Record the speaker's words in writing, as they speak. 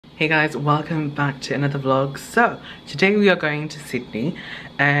Hey guys, welcome back to another vlog. So today we are going to Sydney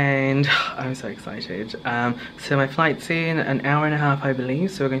and I'm so excited. So my flight's in an hour and a half, I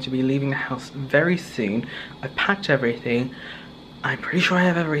believe, so we're going to be leaving the house very soon. I've packed everything. I'm pretty sure I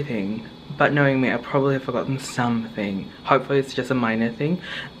have everything, but knowing me, I probably have forgotten something. Hopefully it's just a minor thing.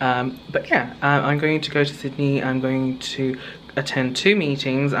 But yeah, I'm going to go to Sydney. I'm going to attend 2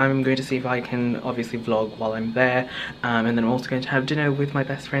 meetings. I'm going to see if I can obviously vlog while I'm there, and then I'm also going to have dinner with my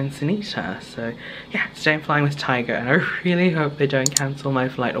best friend Sunita. So yeah, today I'm flying with Tiger and I really hope they don't cancel my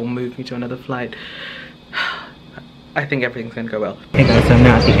flight or move me to another flight. I think everything's going to go well. Hey guys, so I'm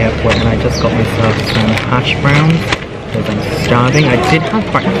now at the airport and I just got myself some hash browns because I'm starving. I did have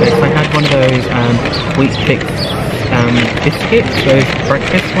breakfast. I had one of those wheat fix biscuits, those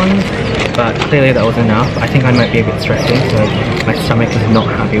breakfast ones, but clearly that was enough. I think I might be a bit stressing, so my stomach is not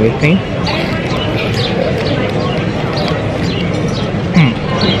happy with me.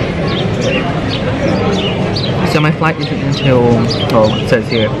 So my flight isn't until, well, it says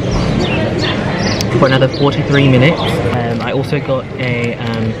here, for another 43 minutes. I also got a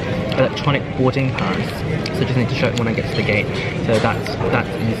electronic boarding pass, so just need to show it when I get to the gate. So that's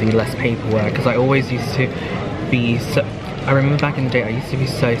easy, less paperwork, because I always used to be so, I remember back in the day I used to be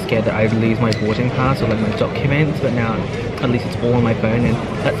so scared that I'd lose my boarding pass or like my documents, but now at least it's all on my phone. And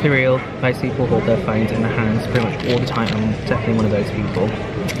let's be real, most people hold their phones in their hands pretty much all the time. I'm definitely one of those people.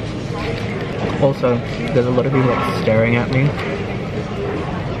 Also, there's a lot of people like staring at me.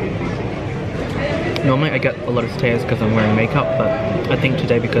 Normally I get a lot of stares because I'm wearing makeup, but I think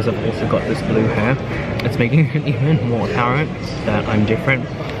today, because I've also got this blue hair, it's making it even more apparent that I'm different.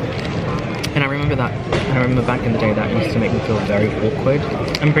 And I remember back in the day that used to make me feel very awkward.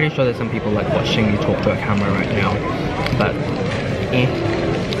 I'm pretty sure there's some people like watching me talk to a camera right now, but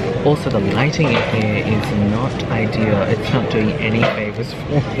eh. Also the lighting in here is not ideal. It's not doing any favors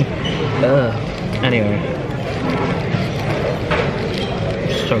for me. Ugh. Anyway,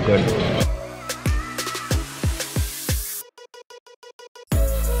 so good.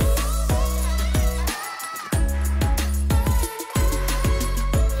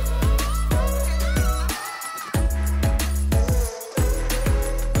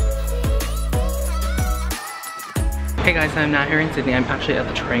 Hey guys, I'm now here in Sydney. I'm actually at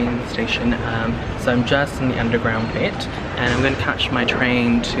the train station, so I'm just in the underground bit and I'm going to catch my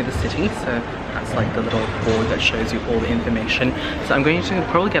train to the city. So that's like the little board that shows you all the information. So I'm going to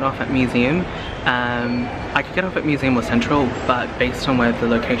probably get off at Museum. I could get off at Museum or Central, but based on where the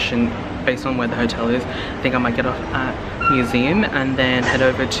location, based on where the hotel is, I think I might get off at Museum and then head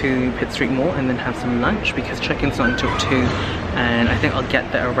over to Pitt Street Mall and then have some lunch, because check-in's not until 2 and I think I'll get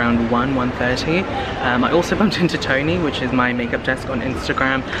there around 1:30. I also bumped into Tony, which is my makeup desk on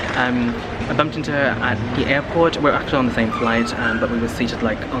Instagram. I bumped into her at the airport. We're actually on the same flight, but we were seated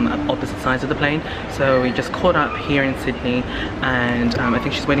like on the opposite sides of the plane, so we just caught up here in Sydney, and I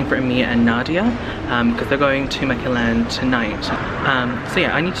think she's waiting for Amir and Nadia because they're going to Meccaland tonight. So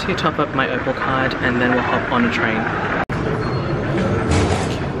yeah, I need to top up my Opal card and then we'll hop on a train.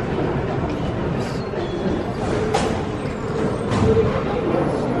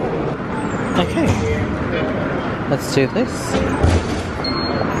 Okay, let's do this.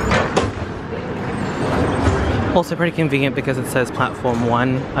 Also pretty convenient because it says platform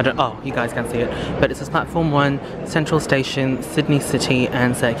 1. Oh, you guys can't see it, but it says platform 1, Central Station, Sydney City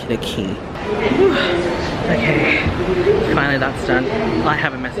and Circular Quay. Okay, finally that's done. I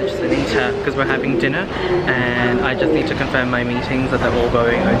haven't messaged Sunita because we're having dinner and I just need to confirm my meetings that they're all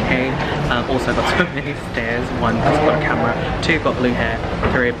going okay. Also got so many stares. 1, because I've got a camera, 2, got blue hair,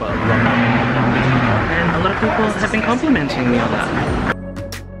 3, I've got a long hair. And a lot of people have been complimenting me on that.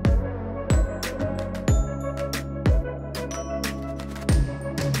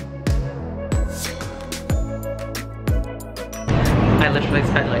 I literally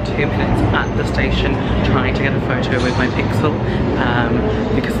spent like 2 minutes at the station trying to get a photo with my Pixel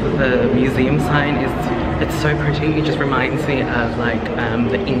because the museum sign it's so pretty. It just reminds me of like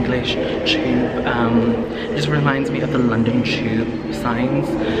the English tube. It just reminds me of the London tube signs.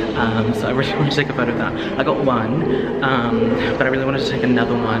 So I really want to take a photo of that. I got one, but I really wanted to take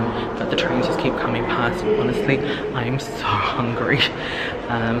another one, but the trains just keep coming past. Honestly, I am so hungry.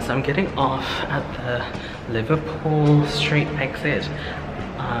 So I'm getting off at the Liverpool Street exit.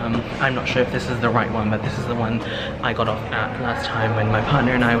 I'm not sure if this is the right one, but this is the one I got off at last time when my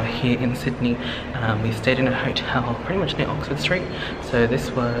partner and I were here in Sydney. We stayed in a hotel pretty much near Oxford Street. So this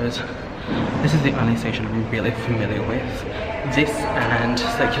is the only station I'm really familiar with. This and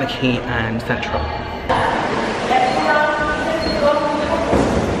Circular Quay and Central.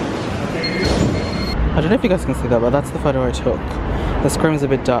 I don't know if you guys can see that, but that's the photo I took. The screen's a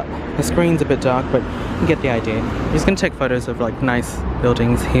bit dark. The screen's a bit dark, but you get the idea. I'm just gonna take photos of like nice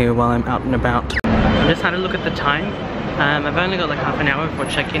buildings here while I'm out and about. I just had a look at the time. I've only got like half an hour before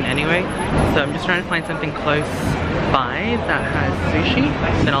check-in anyway, so I'm just trying to find something close by that has sushi.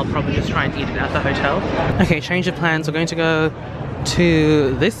 Then I'll probably just try and eat it at the hotel. Okay, change of plans. We're going to go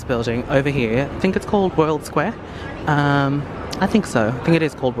to this building over here. I think it's called World Square. I think so. I think it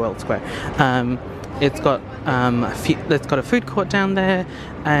is called World Square. It's got a food court down there,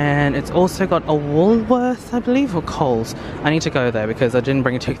 and it's also got a Woolworths, I believe, or Coles. I need to go there because I didn't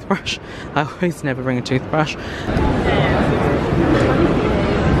bring a toothbrush. I always never bring a toothbrush.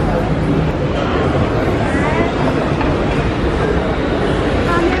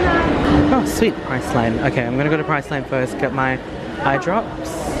 Oh, sweet, Priceline. Okay, I'm gonna go to Priceline first, get my eye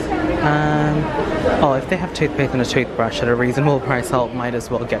drops. Oh, if they have toothpaste and a toothbrush at a reasonable price, I might as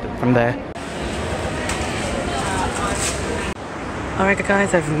well get it from there. Alright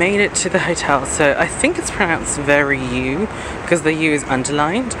guys, I've made it to the hotel. So I think it's pronounced very U because the U is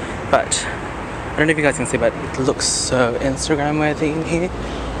underlined, but I don't know if you guys can see, but it looks so Instagram worthy in here.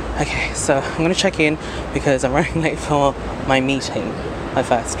 Okay, so I'm gonna check in because I'm running late for my meeting, my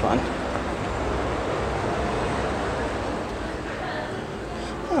first one.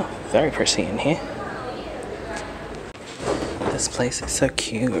 Oh, very pretty in here. This place is so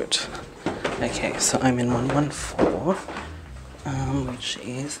cute. Okay, so I'm in 114. Which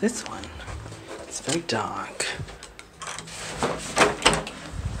is this one. It's very dark.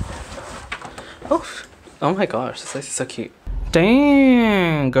 Oh my gosh, this place is so cute.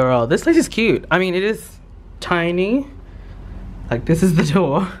 Dang, girl, this place is cute. I mean, it is tiny. Like, this is the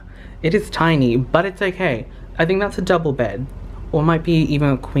door. It is tiny, but it's okay. I think that's a double bed, or might be even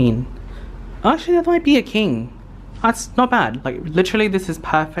a queen. Actually, that might be a king. That's not bad. Like, literally, this is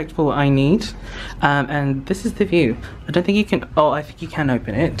perfect for what I need. And this is the view. I don't think you can, oh, I think you can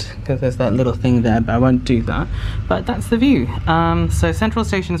open it because there's that little thing there, but I won't do that. But that's the view. So Central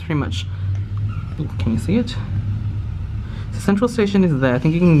Station is pretty much, ooh, can you see it? So Central Station is there. I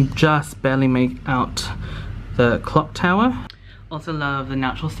think you can just barely make out the clock tower. Also love the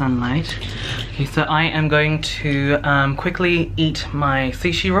natural sunlight. Okay, so I am going to quickly eat my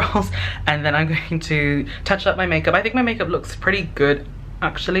sushi rolls, and then I'm going to touch up my makeup. I think my makeup looks pretty good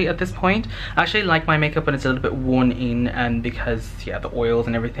actually at this point. I actually like my makeup when it's a little bit worn in, and because yeah, the oils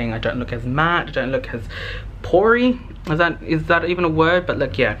and everything, I don't look as matte, I don't look as pory. Is that even a word? But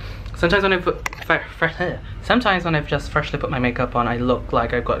look, yeah. Sometimes when I've just freshly put my makeup on, I look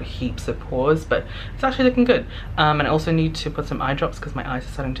like I've got heaps of pores, but it's actually looking good. And I also need to put some eye drops because my eyes are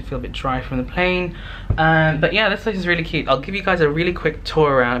starting to feel a bit dry from the plane. But yeah, this place is really cute. I'll give you guys a really quick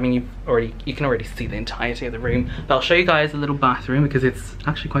tour around. I mean, you can already see the entirety of the room, but I'll show you guys a little bathroom because it's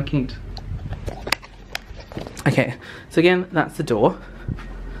actually quite cute. Okay, so again, that's the door.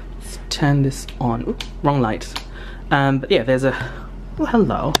 Let's turn this on. Oops, wrong light. But yeah, there's a, oh,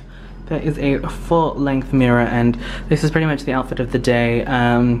 hello. There is a full-length mirror, and this is pretty much the outfit of the day.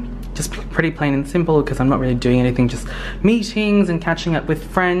 Just pretty plain and simple because I'm not really doing anything, just meetings and catching up with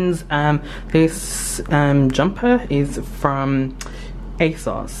friends. This jumper is from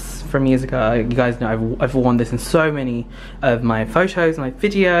ASOS from years ago. You guys know I've worn this in so many of my photos, my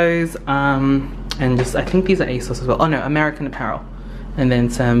videos, and just I think these are ASOS as well. Oh no, American Apparel, and then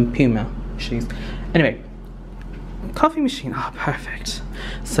some Puma shoes. Anyway, coffee machine. Oh, perfect.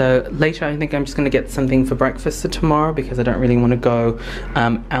 So later I think I'm just gonna get something for breakfast for tomorrow because I don't really want to go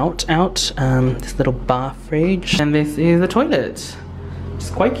out. This little bar fridge, and this is the toilet. It's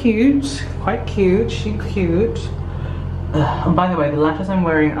quite cute, cute. And by the way, the lashes I'm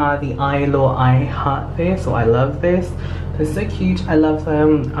wearing are the I Heart This, or I Love This. They're so cute, I love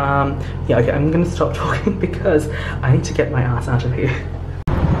them. Yeah, okay, I'm gonna stop talking because I need to get my ass out of here.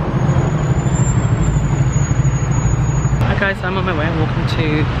 Guys, I'm on my way. I'm walking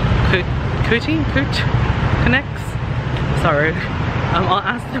to Coote Connex. Sorry, I'll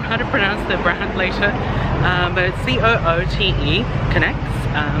ask them how to pronounce their brand later, but it's C-O-O-T-E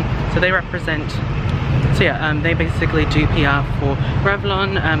Connex. So they represent, so yeah, they basically do PR for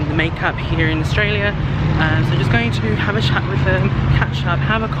Revlon, the makeup here in Australia. So just going to have a chat with them, catch up,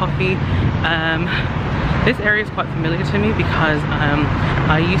 have a coffee. This area is quite familiar to me because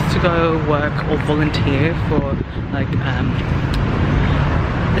I used to go work or volunteer for like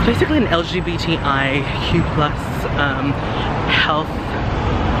it's basically an LGBTIQ+ health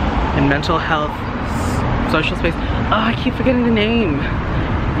and mental health social space. Oh, I keep forgetting the name.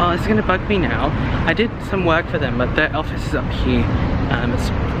 oh, it's gonna bug me now. I did some work for them, but their office is up here.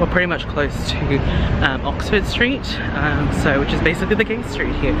 We're pretty much close to Oxford Street, which is basically the gay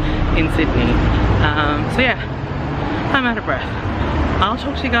street here in Sydney. So yeah, I'm out of breath. I'll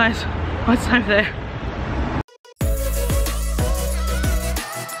talk to you guys once I'm there.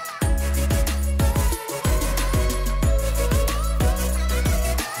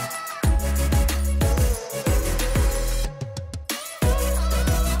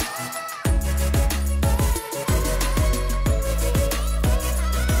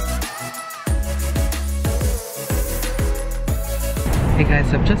 Hey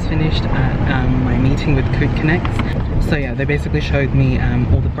guys, so I've just finished my meeting with Coote Connex. So yeah, they basically showed me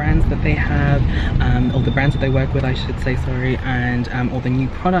all the brands that they have, all the brands that they work with, I should say, sorry, and all the new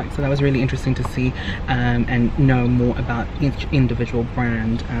products. So that was really interesting to see and know more about each individual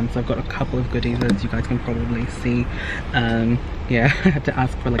brand. So I've got a couple of goodies, as you guys can probably see. Yeah, I had to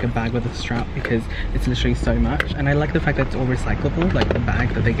ask for like a bag with a strap because it's literally so much, and I like the fact that it's all recyclable, like the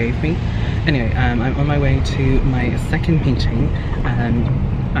bag that they gave me. Anyway, I'm on my way to my second meeting.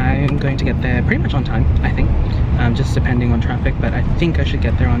 I'm going to get there pretty much on time, I think, just depending on traffic, but I think I should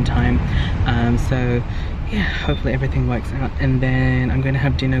get there on time. So yeah, hopefully everything works out, and then I'm going to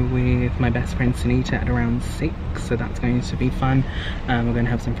have dinner with my best friend Sunita at around 6, so that's going to be fun. We're going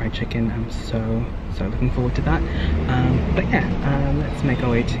to have some fried chicken. I'm so looking forward to that. But yeah, let's make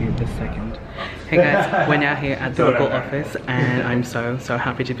our way to the second. Hey guys, we're now here at the Google office, and I'm so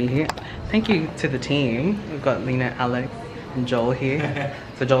happy to be here. Thank you to the team. We've got Lena, Alex and Joel here.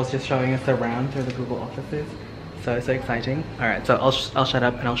 So Joel's just showing us around through the Google offices. So exciting. Alright, so I'll shut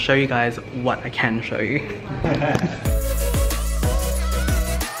up and I'll show you guys what I can show you.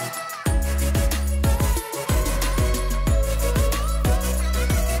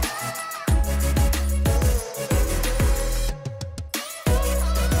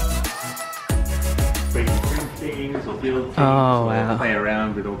 Oh wow. Play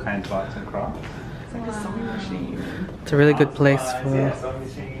around with all kinds of arts and crafts. It's like a sewing machine. It's a really good place for...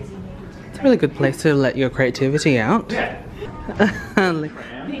 It's a really good place to let your creativity out. Yeah.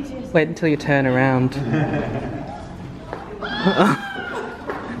 Wait until you turn around.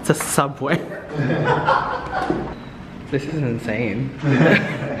 It's a subway. This is insane.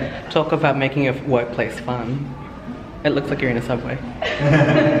 Talk about making your workplace fun. It looks like you're in a subway.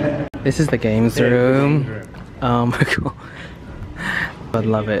 This is the games room. Oh my god. I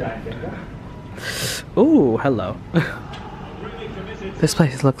love it. Ooh, hello. This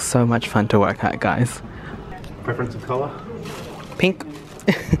place looks so much fun to work at, guys. Preference of colour? Pink.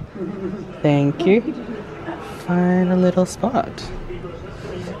 Thank you. Find a little spot.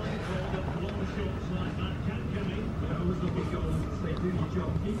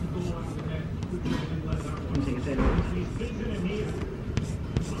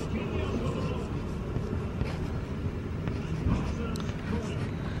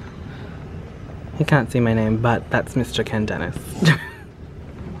 You can't see my name, but that's MrKenDenis.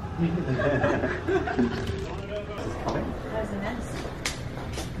 There's a nest.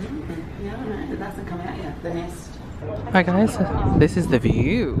 No, it hasn't come out yet. The nest. Alright guys, this is the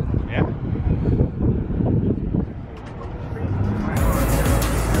view. Yeah.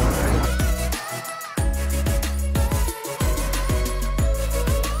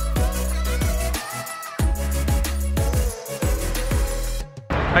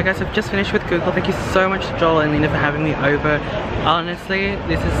 Alright guys, I've just finished with Google. Thank you so much to Joel and Lena for having me over. Honestly,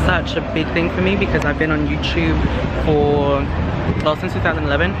 this is such a big thing for me because I've been on YouTube for, well, since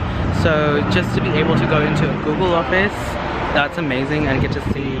 2011. So just to be able to go into a Google office, that's amazing, and get to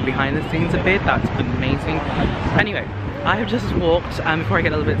see behind the scenes a bit, that's amazing. Anyway, I have just walked, before I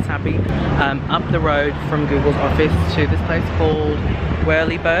get a little bit sappy, up the road from Google's office to this place called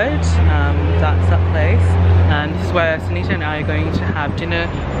Whirlybird. That's that place. This is where Sunita and I are going to have dinner.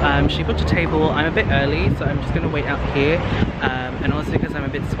 She booked a table. I'm a bit early, so I'm just going to wait out here. And also because I'm a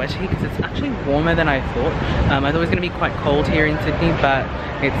bit sweaty, because it's actually warmer than I thought. I thought it was going to be quite cold here in Sydney, but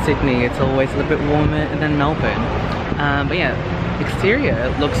it's Sydney. It's always a little bit warmer than Melbourne. But yeah, exterior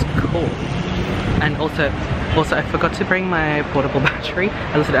looks cool. And also I forgot to bring my portable battery.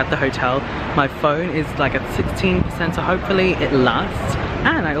 I left it at the hotel. My phone is like at 16%, so hopefully it lasts.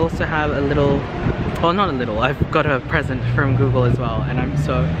 And I also have a little, well, not a little, I've got a present from Google as well, and I'm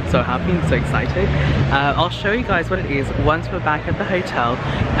so happy and so excited. I'll show you guys what it is once we're back at the hotel,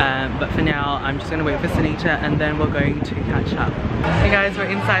 but for now I'm just going to wait for Sunita and then we're going to catch up. Hey guys, we're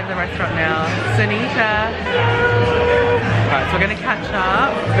inside the restaurant now. Sunita! Alright, so we're gonna catch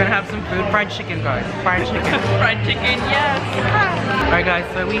up. We're gonna have some food. Fried chicken, guys. Fried chicken. Fried chicken, yes. Alright guys,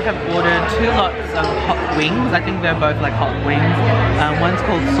 so we have ordered 2 lots of hot wings. I think they're both like hot wings. One's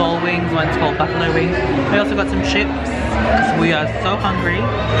called soul wings, one's called buffalo wings. We also got some chips. We are so hungry.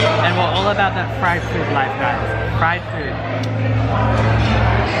 And we're all about that fried food life, guys. Fried food.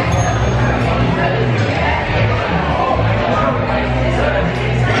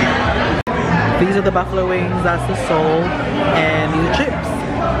 These are the buffalo wings, that's the soul, and these are chips.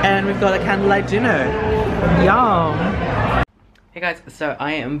 And we've got a candlelight dinner. Yum! Hey guys, so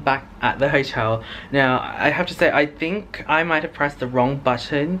I am back at the hotel. Now, I have to say, I think I might have pressed the wrong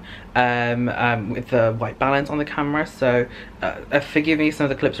button with the white balance on the camera, so forgive me, some of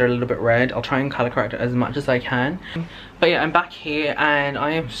the clips are a little bit red. I'll try and color correct it as much as I can. But yeah, I'm back here and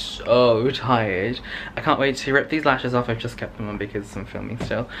I am so tired. I can't wait to rip these lashes off. I've just kept them on because I'm filming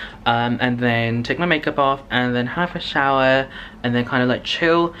still. And then take my makeup off and then have a shower and then kind of like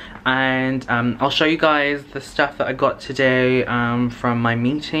chill. And I'll show you guys the stuff that I got today from my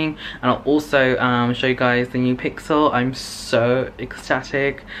meeting. And I'll also show you guys the new Pixel. I'm so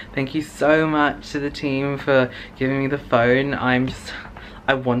ecstatic. Thank you so much to the team for giving me the phone.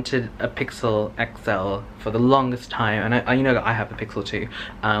 I wanted a Pixel XL for the longest time, and you know I have the Pixel too,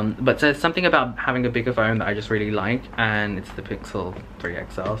 but there's something about having a bigger phone that I just really like, and it's the Pixel 3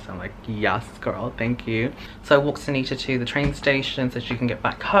 XL, so I'm like, yes girl, thank you. So I walked Sunita to the train station so she can get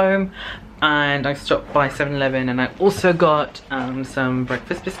back home, and I stopped by 7-Eleven and I also got some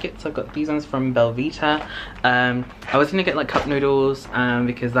breakfast biscuits. I got these ones from Belvita. I was gonna get like cup noodles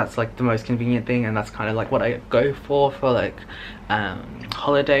because that's like the most convenient thing, and that's kind of like what I go for like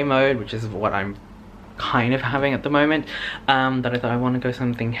holiday mode, which is what I'm kind of having at the moment. But I thought I want to go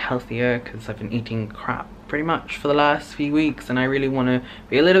something healthier because I've been eating crap pretty much for the last few weeks, and I really want to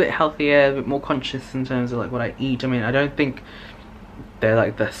be a little bit healthier, a bit more conscious in terms of like what I eat. I mean, I don't think they're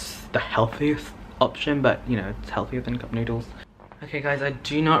like the healthiest option, but you know, it's healthier than cup noodles. Okay guys, I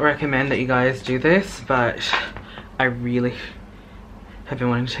do not recommend that you guys do this, but I really have been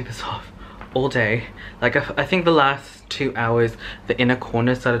wanting to take this off all day. Like I think the last 2 hours the inner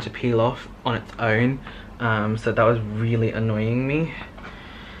corner started to peel off on its own, so that was really annoying me.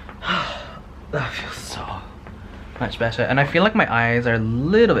 That feels so much better, and I feel like my eyes are a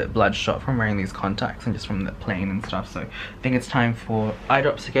little bit bloodshot from wearing these contacts and just from the plane and stuff, so I think it's time for eye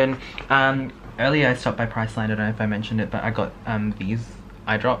drops again. Earlier I stopped by Priceline, I don't know if I mentioned it, but I got these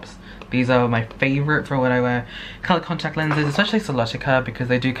eye drops. These are my favorite for when I wear color contact lenses, especially Solotica, because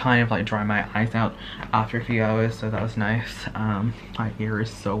they do kind of like dry my eyes out after a few hours, so that was nice. My ear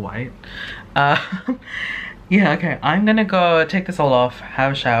is so white. Yeah, okay, I'm gonna go take this all off,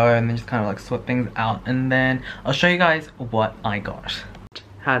 have a shower, and then just kind of like sort things out, and then I'll show you guys what I got.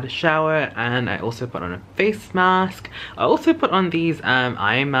 Had a shower, and I also put on a face mask. I also put on these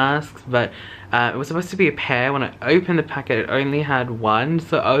eye masks, but it was supposed to be a pair. When I opened the packet, it only had one,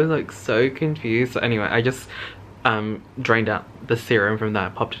 so I was like so confused. So anyway, I just drained out the serum from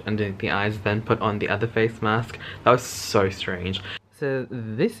that, popped it underneath the eyes, then put on the other face mask. That was so strange. So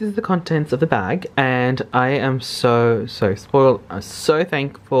this is the contents of the bag, and I am so spoiled. I'm so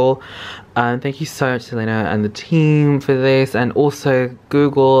thankful. Thank you so much, Selena and the team, for this, and also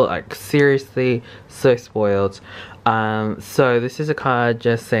Google. Like seriously, so spoiled. So this is a card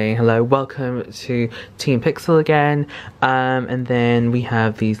just saying hello, welcome to Team Pixel again, and then we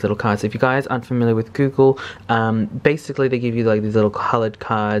have these little cards. If you guys aren't familiar with Google, basically they give you like these little colored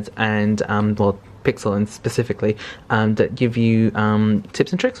cards, and well, Pixel and specifically, that give you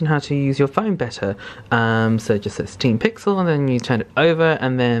tips and tricks on how to use your phone better. So it just says Team Pixel, and then you turn it over,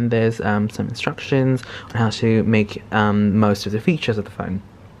 and then there's some instructions on how to make most of the features of the phone.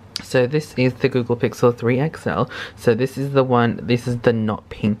 So this is the Google Pixel 3 XL. So this is the one, this is the not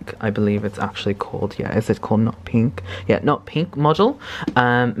pink, I believe it's actually called. Yeah, is it called not pink? Yeah, not pink model.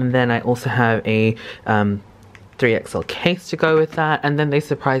 And then I also have a 3XL case to go with that, and then they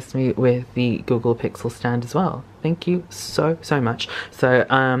surprised me with the Google Pixel stand as well. Thank you so much. So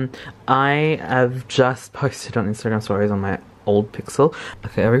I have just posted on Instagram stories on my old Pixel.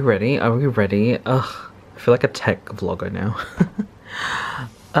 Okay, are we ready? Are we ready? Ugh, I feel like a tech vlogger now.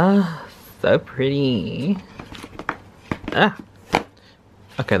 So pretty.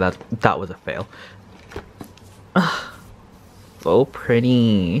 Okay, that was a fail. So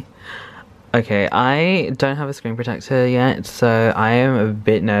pretty. Okay, I don't have a screen protector yet, so I am a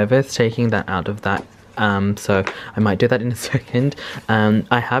bit nervous taking that out of that so I might do that in a second.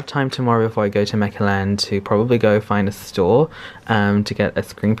 I have time tomorrow before I go to Meccaland to probably go find a store to get a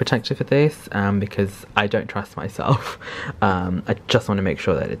screen protector for this, because I don't trust myself. I just want to make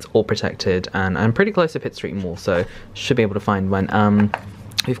sure that it's all protected, and I'm pretty close to Pitt Street Mall, so should be able to find one.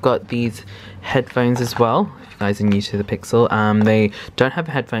 We've got these headphones as well, if you guys are new to the Pixel. They don't have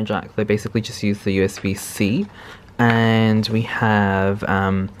a headphone jack, they basically just use the USB-C. And we have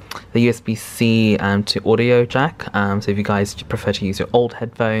the USB-C to audio jack, so if you guys prefer to use your old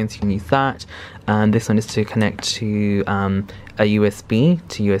headphones, you can use that. This one is to connect to a USB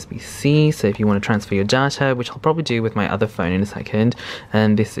to USB-C, so if you want to transfer your data, which I'll probably do with my other phone in a second.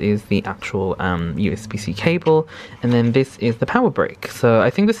 And this is the actual USB-C cable, and then this is the power brick. So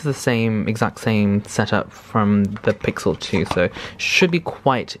I think this is the same, exact same setup from the Pixel 2, so should be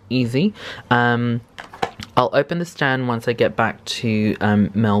quite easy. I'll open the stand once I get back to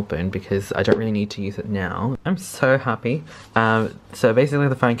Melbourne, because I don't really need to use it now. I'm so happy. So basically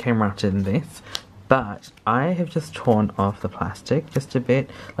the phone came wrapped in this, but I have just torn off the plastic just a bit.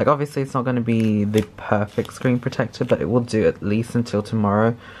 Like, obviously it's not going to be the perfect screen protector, but it will do at least until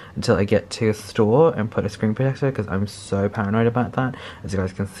tomorrow, until I get to a store and put a screen protector, because I'm so paranoid about that. As you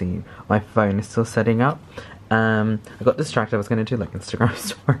guys can see, my phone is still setting up. I got distracted. I was going to do like Instagram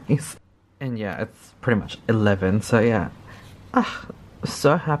stories. And yeah, it's pretty much 11, so yeah.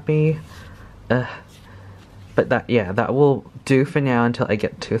 So happy. But that, yeah, that will do for now until I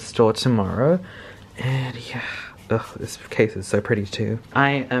get to a store tomorrow. And yeah, this case is so pretty too.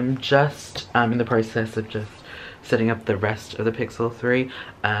 I am just in the process of just setting up the rest of the Pixel 3.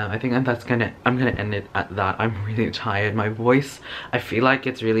 I think I'm gonna end it at that. I'm really tired. My voice, I feel like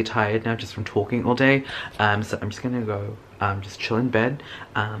it's really tired now just from talking all day. So I'm just gonna go just chill in bed.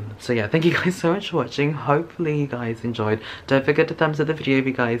 So yeah, thank you guys so much for watching. Hopefully you guys enjoyed. Don't forget to thumbs up the video if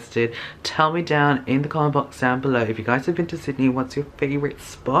you guys did. Tell me down in the comment box down below, if you guys have been to Sydney, what's your favorite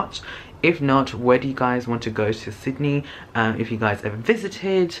spot? If not, where do you guys want to go to Sydney, if you guys ever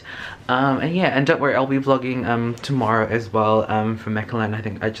visited? And yeah, and don't worry, I'll be vlogging tomorrow as well from Meccaland. I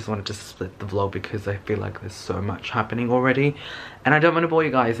think I just wanted to split the vlog because I feel like there's so much happening already, and I don't want to bore you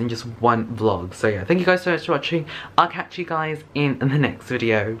guys in just one vlog. So yeah, thank you guys so much for watching. I'll catch you guys in the next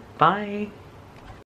video. Bye!